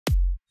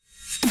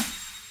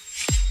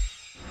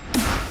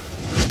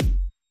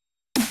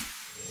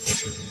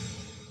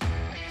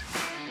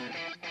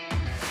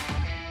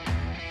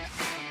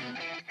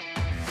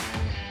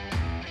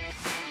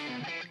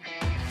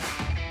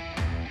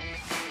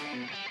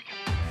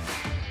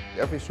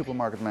Every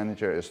supermarket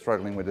manager is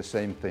struggling with the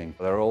same thing.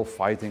 They're all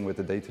fighting with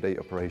the day-to-day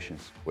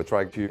operations. We're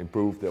trying to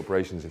improve the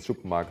operations in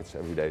supermarkets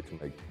every day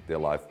to make their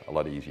life a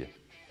lot easier.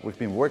 We've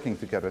been working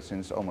together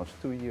since almost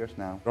 2 years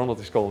now. Ronald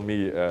is calling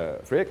me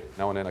Frick,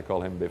 now and then I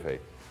call him Biffy.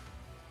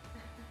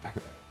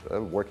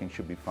 Working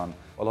should be fun.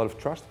 A lot of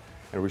trust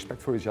and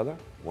respect for each other.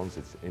 Once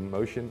it's in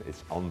motion,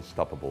 it's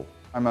unstoppable.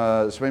 I'm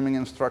a swimming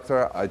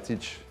instructor. I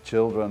teach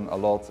children a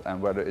lot,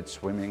 and whether it's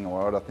swimming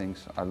or other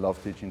things, I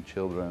love teaching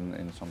children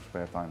in some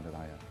spare time that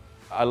I have.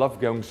 I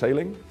love going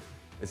sailing.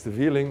 It's the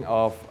feeling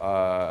of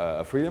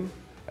freedom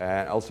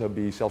and also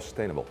be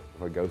self-sustainable.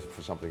 If I go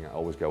for something, I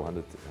always go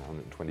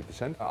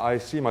 120%. I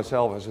see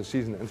myself as a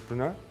seasoned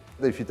entrepreneur.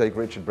 If you take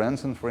Richard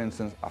Branson, for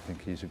instance, I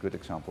think he's a good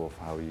example of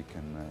how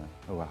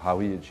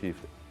he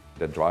achieved it.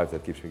 That drive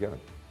that keeps me going.